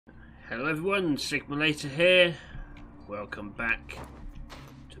Hello everyone, Sigma Later here. Welcome back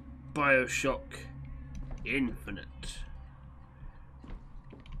to BIOSHOCK Infinite.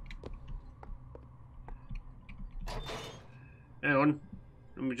 Hang on,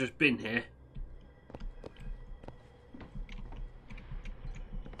 we've just been here.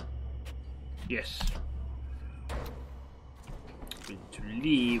 Yes. We need to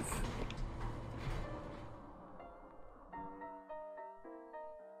leave.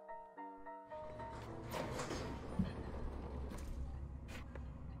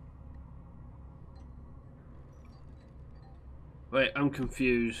 Wait, I'm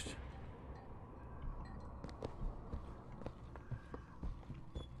confused.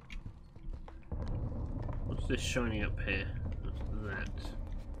 What's this shining up here? What's that?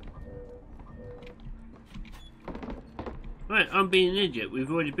 Right, I'm being an idiot. We've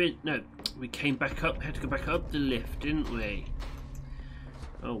already been... No, we came back up. Had to go back up the lift, didn't we?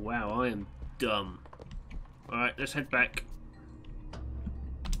 Oh wow, I am dumb. Alright, let's head back.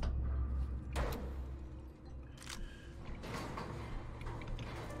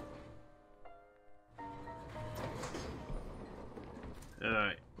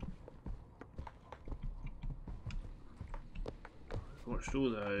 Alright. Watched all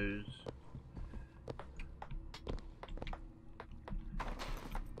those.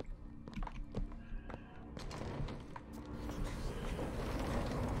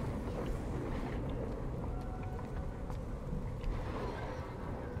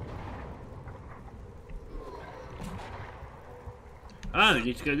 Oh, we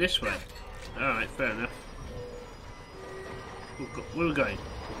need to go this way. Alright, fair enough. Where are we going?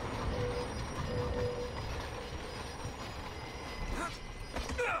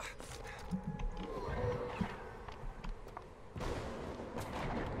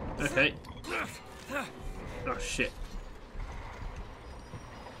 Okay. Oh shit.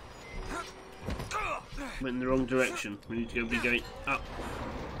 Went in the wrong direction. We need to be going up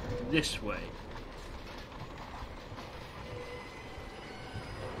this way.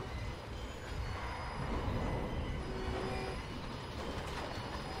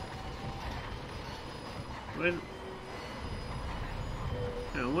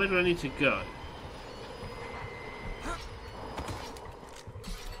 Where do I need to go?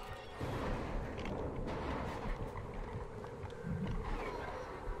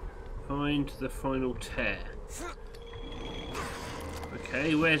 Find the final tear.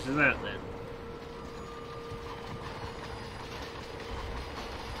 Okay, where's that then?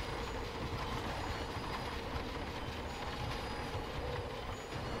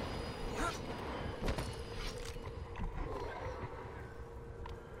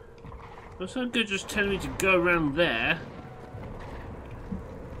 It's not good just telling me to go around there.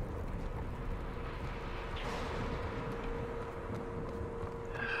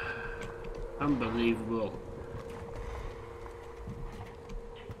 Unbelievable.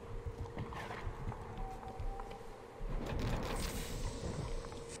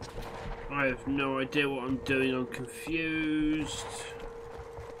 I have no idea what I'm doing. I'm confused.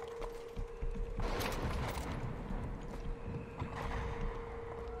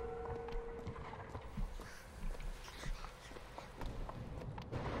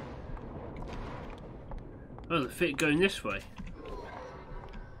 Oh, the fit going this way.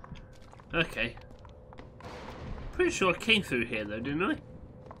 Okay. Pretty sure I came through here though, didn't I?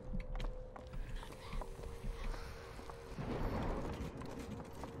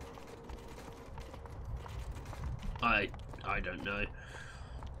 I don't know.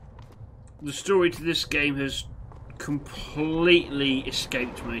 The story to this game has completely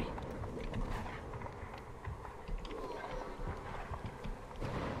escaped me.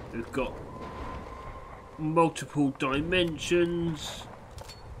 We've got multiple dimensions.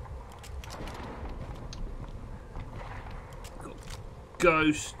 Got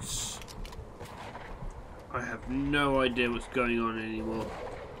ghosts. I have no idea what's going on anymore.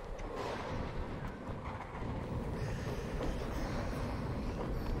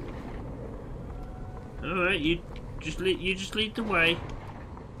 All right, you just lead the way.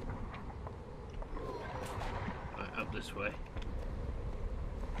 Right, up this way.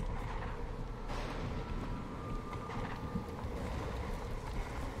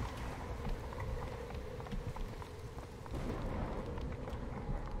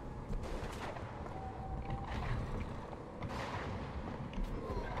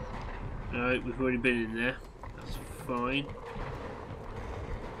 Alright, we've already been in there. That's fine.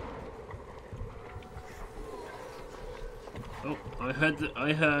 Oh, I heard that.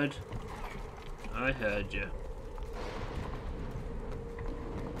 I heard you.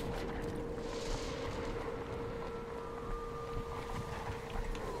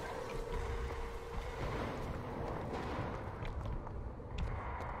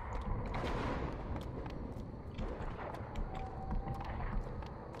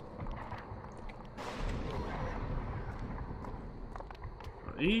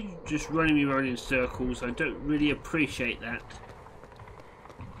 Are you just running me around in circles? I don't really appreciate that.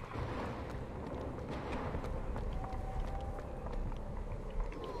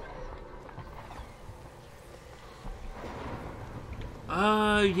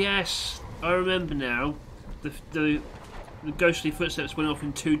 Oh yes, I remember now. The ghostly footsteps went off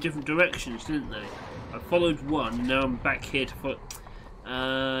in two different directions, didn't they? I followed one, now I'm back here to follow.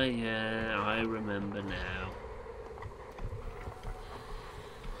 Yeah, I remember now.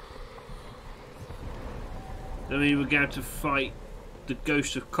 I mean, we're going to fight the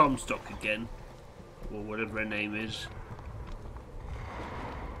ghost of Comstock again, or whatever her name is.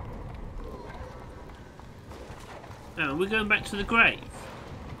 Oh, we're going back to the grave.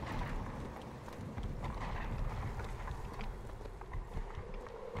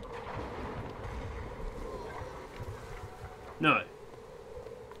 No.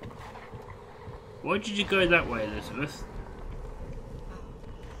 Why did you go that way, Elizabeth?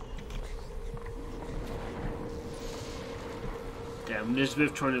 Damn,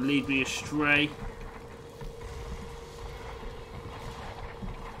 Elizabeth trying to lead me astray.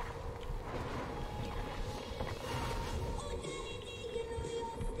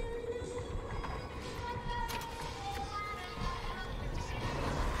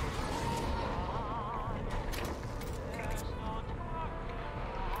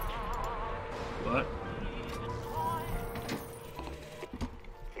 What?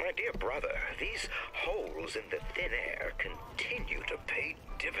 My dear brother, these holes in the thin air continue to pay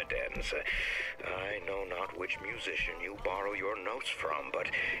dividends. I know not which musician you borrow your notes from, but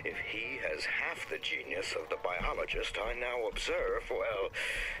if he has half the genius of the biologist I now observe, well,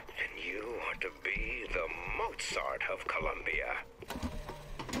 then you are to be the Mozart of Columbia.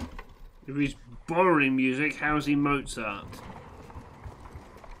 If he's borrowing music, how's he Mozart?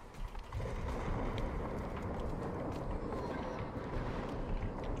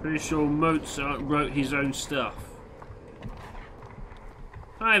 Pretty sure Mozart wrote his own stuff.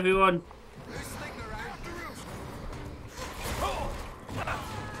 Hi everyone.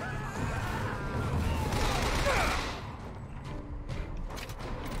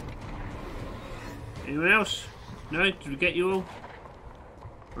 Anyone else? No? Did we get you all?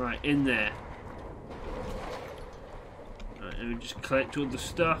 Right, in there. Right, let me just collect all the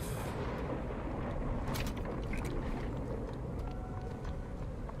stuff.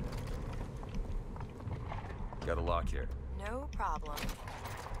 Got a lock here. No problem.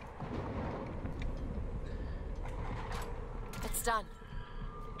 It's done.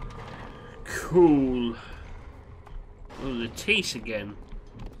 Cool. Oh, the teeth again.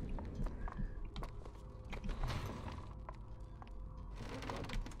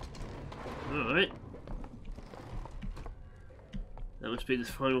 Alright. That must be the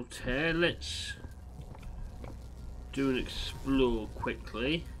final tear. Let's do an explore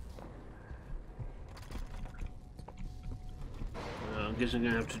quickly. I guess I'm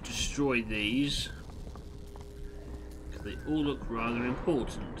going to have to destroy these, because they all look rather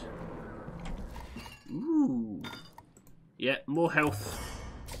important. Ooh. Yeah, more health.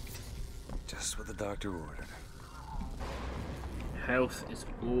 Just what the doctor ordered. Health is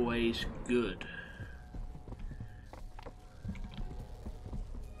always good.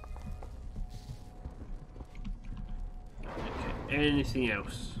 Okay, anything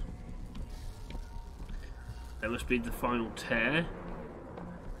else? That must be the final tear.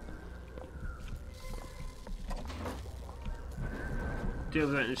 Deal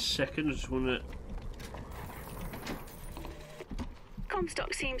with that in a second. I just want to.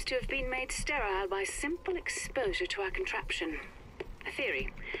 Comstock seems to have been made sterile by simple exposure to our contraption. A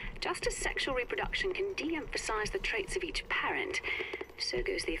theory. Just as sexual reproduction can de-emphasize the traits of each parent, so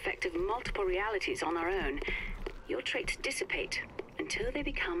goes the effect of multiple realities on our own. Your traits dissipate until they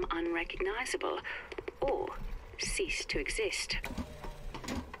become unrecognizable or cease to exist.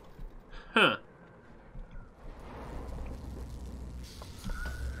 Huh.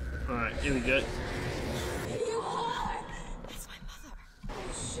 Alright, here we go. You are! That's my mother. I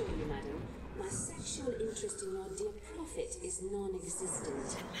assure you, madam, my sexual interest in your dear prophet is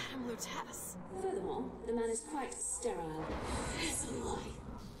non-existent. Madame Lutece. Furthermore, the man is quite sterile. It's a lie.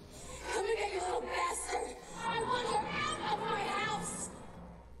 Come and get you little bastard! I want you out of my house!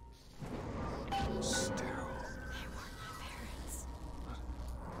 Sterile. They weren't my parents.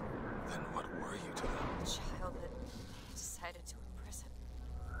 Then what were you to them? A child that they decided to imprison.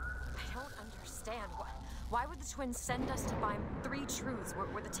 I don't understand. Why would the twins send us to find three truths?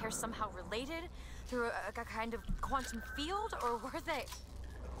 Were the tears somehow related through a kind of quantum field, or were they?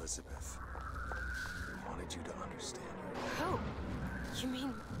 Elizabeth, I wanted you to understand. Who? You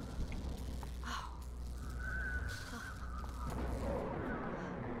mean? Oh.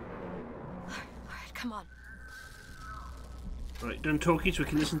 Come on. Right, done talking so we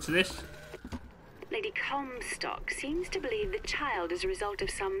can listen to this. Lady Comstock seems to believe the child is a result of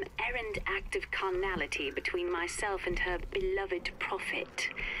some errant act of carnality between myself and her beloved prophet.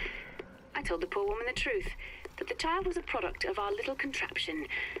 I told the poor woman the truth, that the child was a product of our little contraption,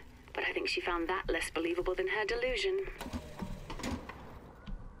 but I think she found that less believable than her delusion.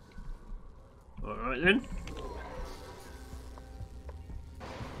 Alright then.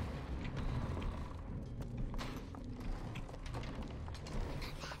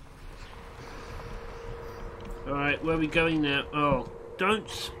 Alright, where are we going now? Oh, don't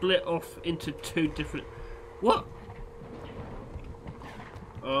split off into two different... What?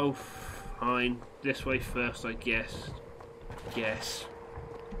 Oh, fine. This way first, I guess. Yes.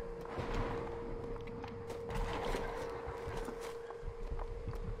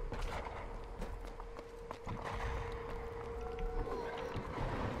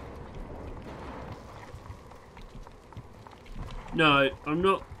 No, I'm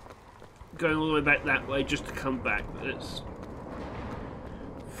not going all the way back that way just to come back. Let's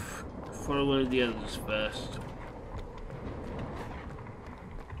follow one of the others first.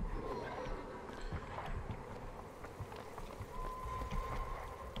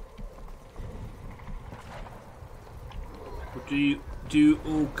 Or do you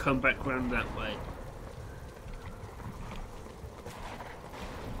all come back round that way?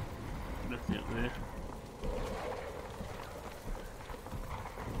 Nothing up there.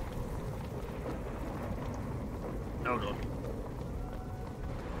 Hold on.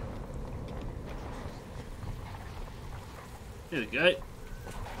 There we go.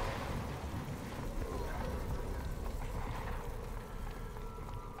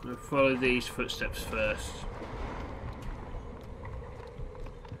 We'll follow these footsteps first.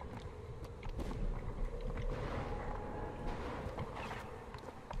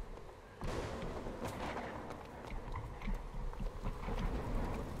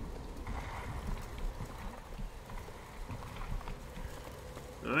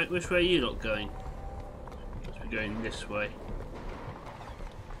 Alright, which way are you lot going? We're going this way.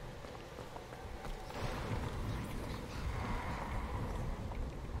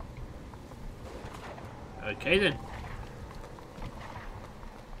 Okay then.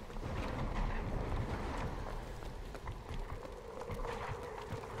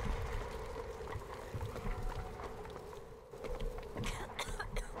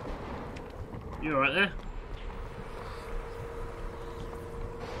 You alright there?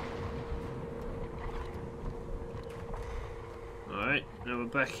 Alright, now we're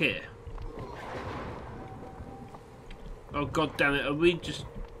back here. Oh god damn it, are we just...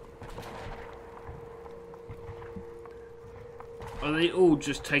 Are they all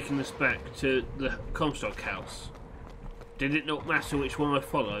just taking us back to the Comstock house? Did it not matter which one I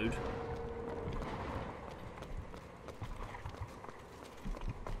followed?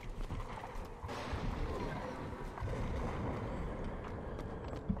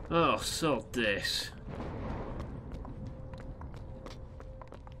 Oh, sod this.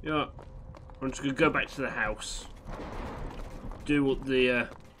 Yeah, I'm just going to go back to the house. Do what the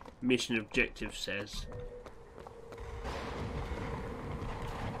mission objective says.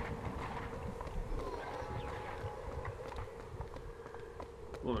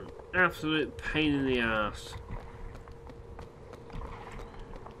 What an absolute pain in the ass.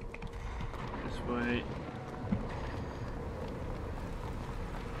 This way.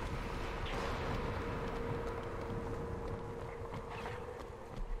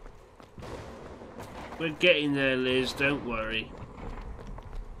 We're getting there, Liz, don't worry.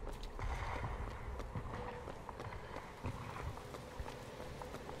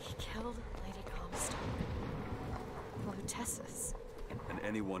 He killed Lady Comstock. Lutessus. And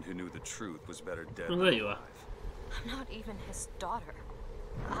anyone who knew the truth was better dead Oh, than there you are. alive. I'm not even his daughter.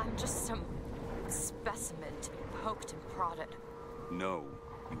 I'm just some specimen to be poked and prodded. No,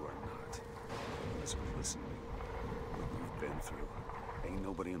 you are not. Listen, listen to me. What you've been through, ain't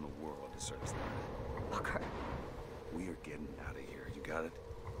nobody in the world deserves that. Booker. We are getting out of here. You got it?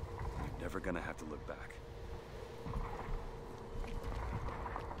 You're never gonna have to look back.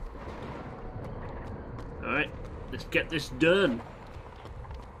 Alright, let's get this done.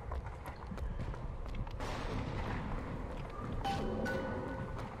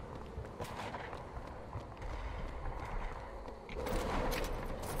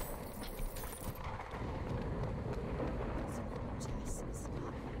 Lutessus,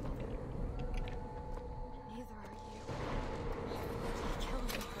 not me. Neither are you. He killed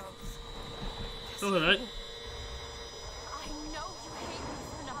me, Rose. Yes, Alright. he did. I know you hate me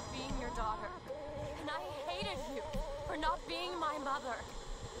for not being your daughter. And I hated you for not being my mother.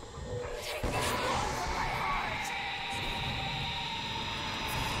 Take me!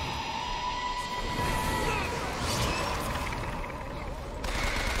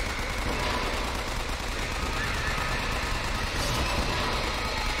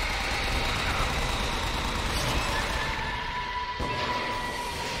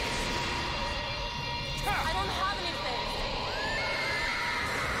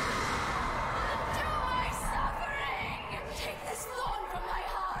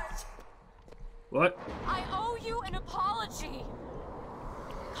 What? I owe you an apology.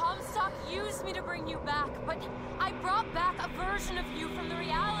 Comstock used me to bring you back, but I brought back a version of you from the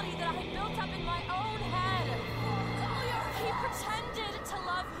reality that I had built up in my own head. He pretended to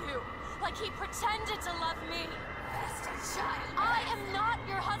love you, like he pretended to love me. I am not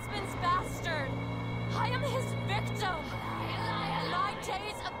your husband's bastard. I am his victim. My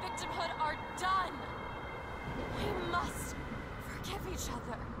days of victimhood are done. We must forgive each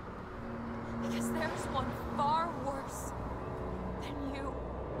other. Because there is one far worse than you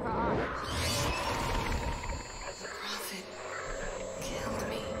or I. The prophet killed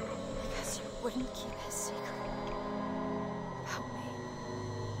me. Because you wouldn't keep his secret about me.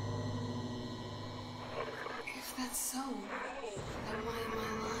 If that's so, then why am I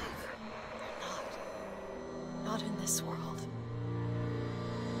alive? Not in this world.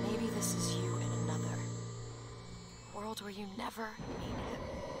 Maybe this is you in another. A world where you never meet him.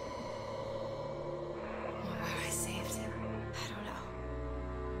 Or where I saved him. I don't know.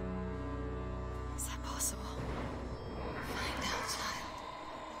 Is that possible? Find out, child.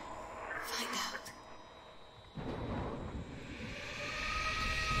 Find out.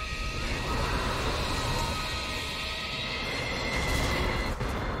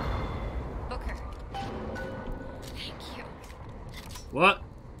 Booker. Thank you. What?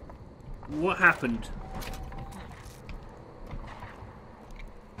 What happened?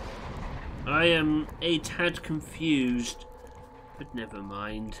 I am a tad confused, but never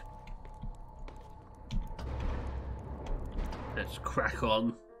mind. Let's crack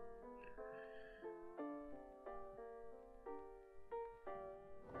on.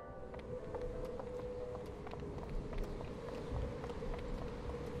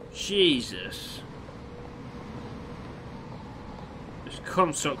 Jesus. This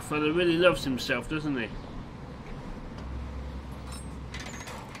Comstock fella really loves himself, doesn't he?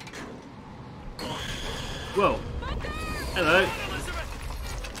 Whoa. Hello.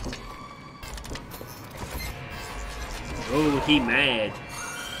 Oh, he mad.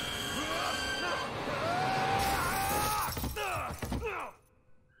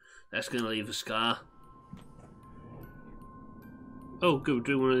 That's gonna leave a scar. Oh, good, we'll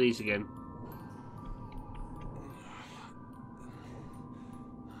do one of these again.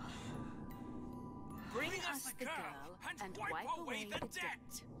 Bring us the girl and wipe away the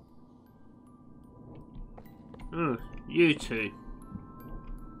debt. Oh, you two.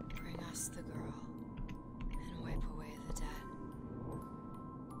 Bring us the girl and wipe away the dead.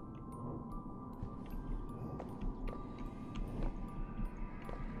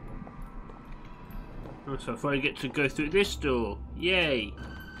 Oh, so if I get to go through this door, yay!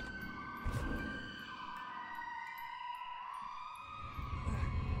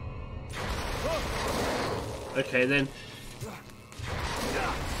 Okay then.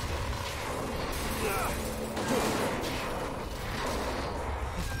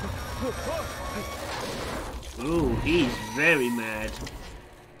 Oh, he's very mad.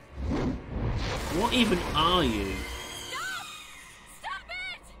 What even are you? Stop! Stop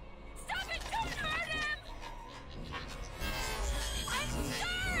it! Stop it! Don't hurt him! I'm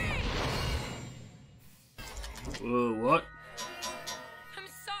sorry! Whoa, what? I'm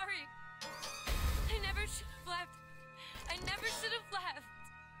sorry. I never should have left. I never should have left.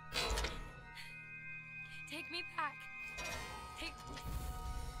 Take me back.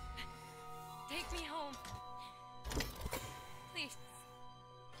 Take me home. Please.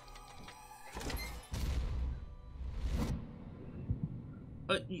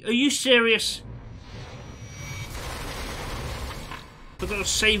 Are you serious? I've got to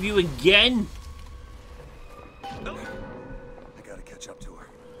save you again? I gotta catch up to her.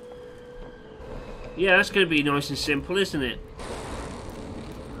 Yeah, that's going to be nice and simple, isn't it?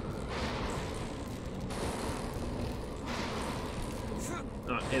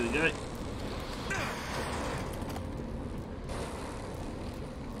 Alright, here we go.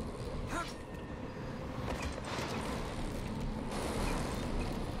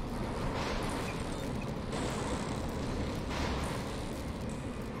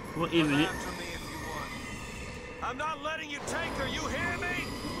 What even it? After me if you want. I'm not letting you take her, you hear me?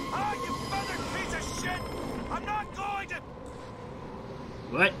 Oh, you feathered piece of shit! I'm not going to...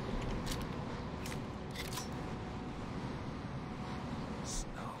 What?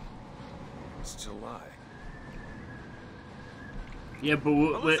 Snow. It's July. Yeah, but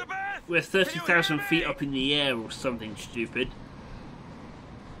Elizabeth! we're 30,000 Can you feet hear me? up in the air or something stupid.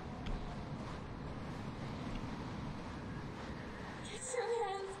 Get your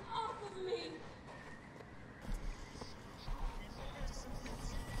hands off of me!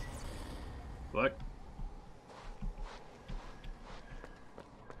 What?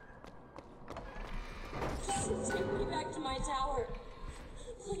 Just take me back to my tower.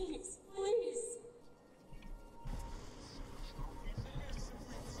 Please, please.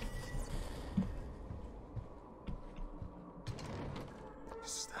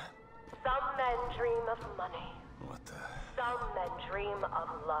 Is that? Some men dream of money. What the? Some men dream of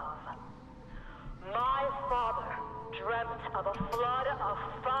love. My father dreamt of a flood of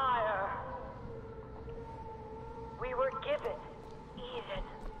fire. We were given Eden,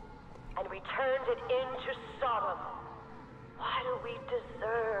 and we turned it into Sodom. Why do we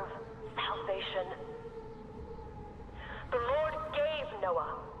deserve salvation? The Lord gave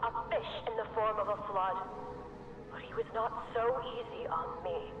Noah a fish in the form of a flood, but he was not so easy on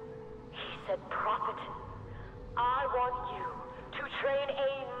me. He said, "Prophet, I want you to train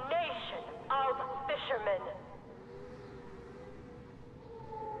a nation of fishermen."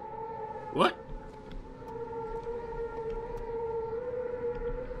 What?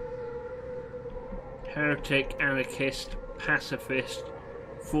 Heretic, anarchist, pacifist,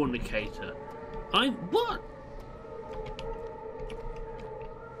 fornicator. What?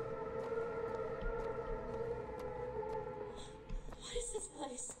 What is this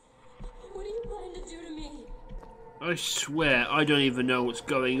place? What are you planning to do to me? I swear I don't even know what's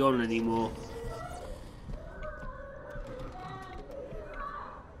going on anymore.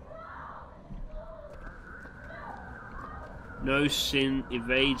 No sin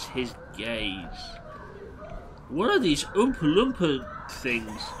evades his gaze. What are these Oompa Loompa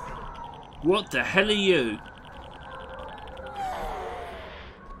things? What the hell are you?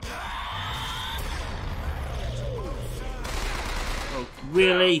 Oh,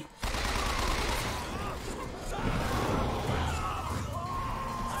 really?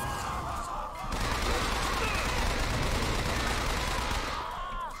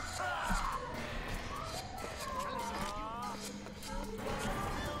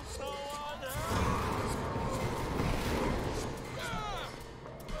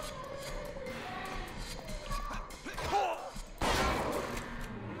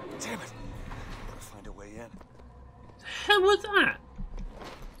 Hell was that?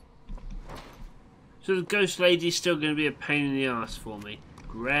 So the ghost lady's still going to be a pain in the ass for me.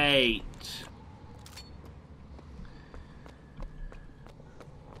 Great.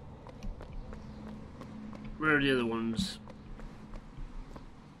 Where are the other ones?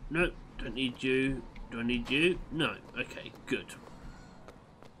 Nope, don't need you. Do I need you? No. Okay, good.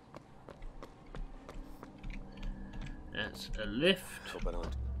 That's a lift. Hope I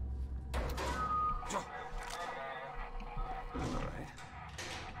don't. Alright.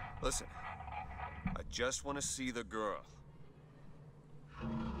 Listen. I just want to see the girl. Who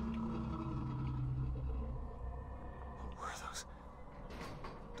were those?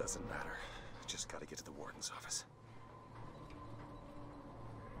 Doesn't matter. I just gotta get to the warden's office.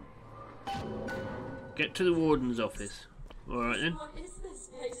 Get to the warden's office. Alright then. What is this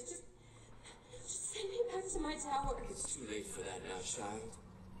place? Just send me back to my tower. It's too late for that now, child.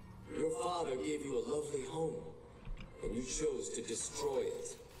 Your father gave you a lovely home, and you chose to destroy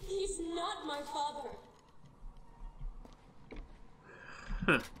it. He's not my father.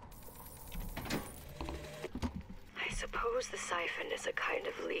 Huh. I suppose the siphon is a kind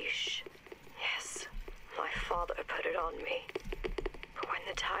of leash. Yes, my father put it on me. But when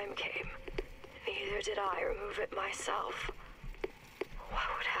the time came, neither did I remove it myself. What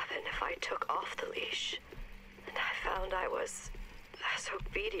would happen if I took off the leash, and I found I was as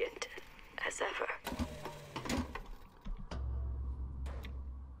obedient as ever?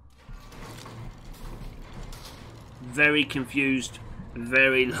 Very confused,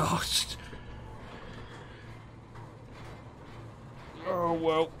 very lost. Oh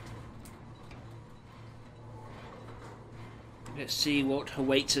well. Let's see what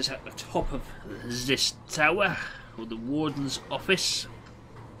awaits us at the top of this tower, or the warden's office,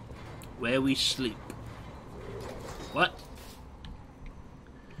 where we sleep. What?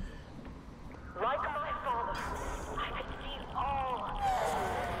 Like my father, I could see all.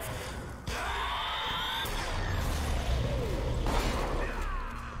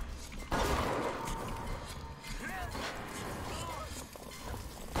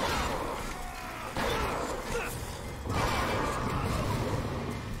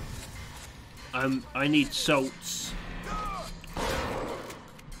 I need salts.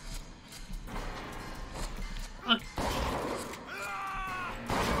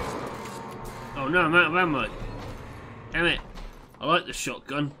 Oh no, I'm out of ammo. Damn it. I like the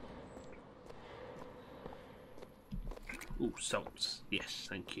shotgun. Oh, salts. Yes,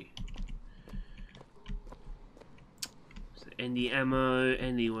 thank you. Is there any ammo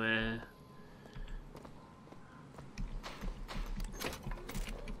anywhere?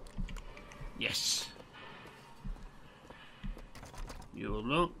 Yes.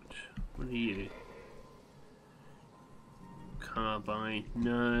 locked. What are you? Carbine,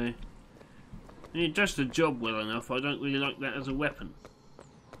 no. It does the job well enough. I don't really like that as a weapon.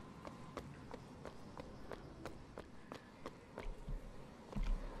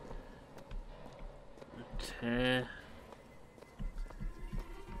 A tear.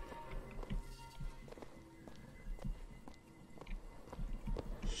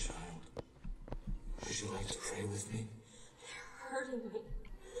 Child, would you like to pray with me? You're hurting me.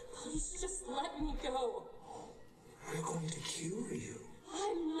 Please just let me go. We're going to cure you.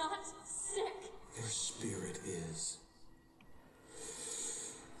 I'm not sick. Your spirit is.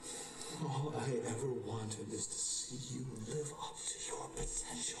 All I ever wanted is to see you live up to your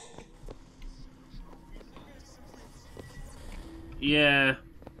potential. Yeah.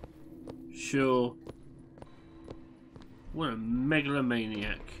 Sure. What a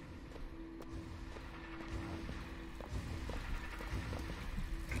megalomaniac.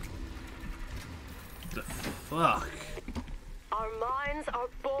 The fuck? Our minds are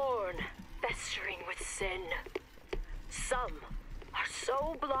born festering with sin. Some are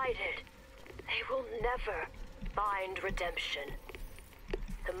so blighted, they will never find redemption.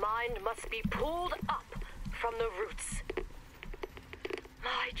 The mind must be pulled up from the roots.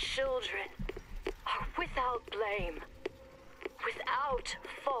 My children are without blame, without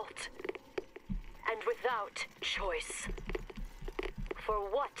fault, and without choice. For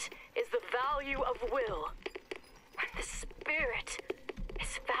what is the value of will when the spirit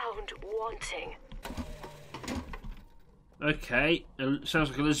is found wanting? Okay, and it sounds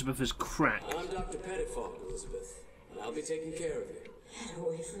like Elizabeth is cracked. I'm Dr. Pettifog, Elizabeth, and I'll be taking care of you. Get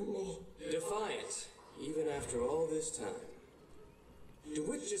away from me. Defiant, even after all this time.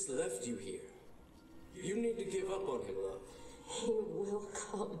 DeWitt just left you here. You need to give up on him, love. He will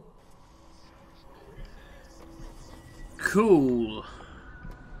come. Cool.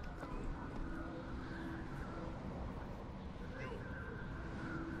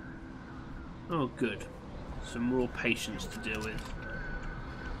 Oh, good. Some more patients to deal with.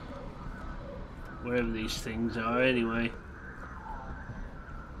 Wherever these things are, anyway.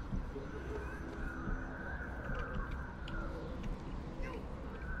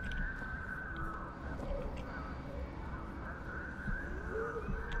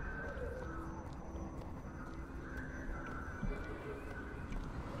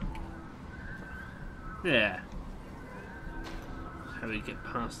 There. How do we get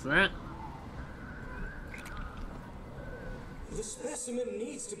past that? The specimen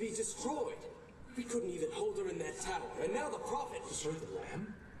needs to be destroyed. We couldn't even hold her in that tower, and now the Prophet... Is her the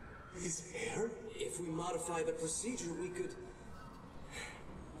lamb? His hair? If we modify the procedure, we could...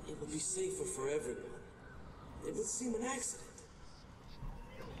 It would be safer for everyone. It would seem an accident.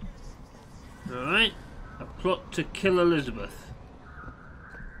 Alright. A plot to kill Elizabeth.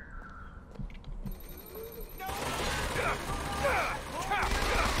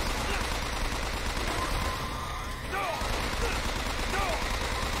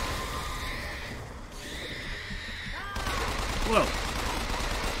 Whoa.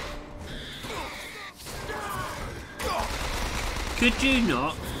 Could you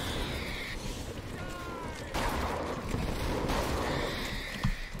not?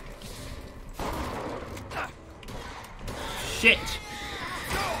 Shit.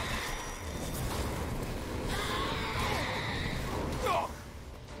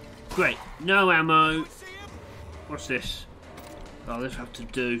 Great. No ammo. What's this? Oh, this have to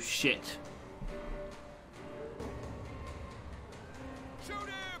do shit.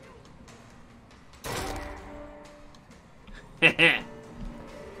 Heh.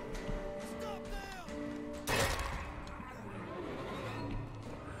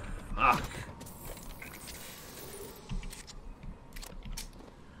 Fuck.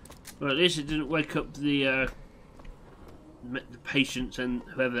 Well, at least it didn't wake up the patients and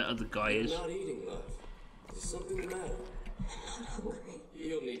whoever that other guy is. You're not eating, love. Is something the matter? I'm not hungry.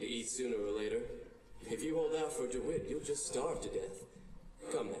 You'll need to eat sooner or later. If you hold out for DeWitt, you'll just starve to death.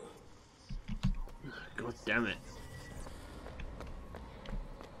 Come now. God damn it.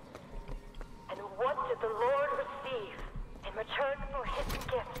 And what did the Lord receive in return for his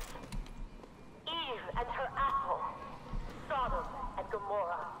gifts? Eve and her apple, Sodom and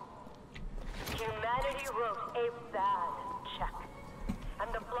Gomorrah. Humanity wrote a bad check,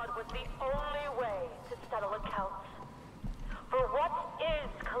 and the blood was the only way to settle accounts. For what is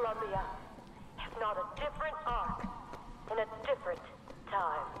Columbia, if not a different arc in a different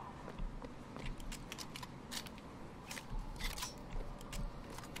time?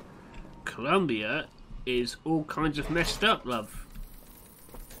 Columbia is all kinds of messed up, love.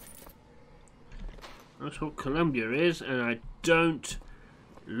 That's what Columbia is, and I don't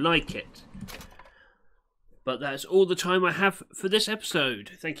like it. But that's all the time I have for this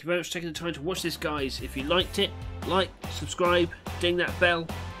episode. Thank you very much for taking the time to watch this, guys. If you liked it, like, subscribe, ding that bell.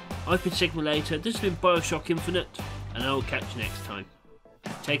 I've been Sigma Later. This has been BioShock Infinite, and I will catch you next time.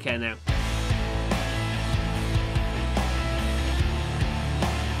 Take care now.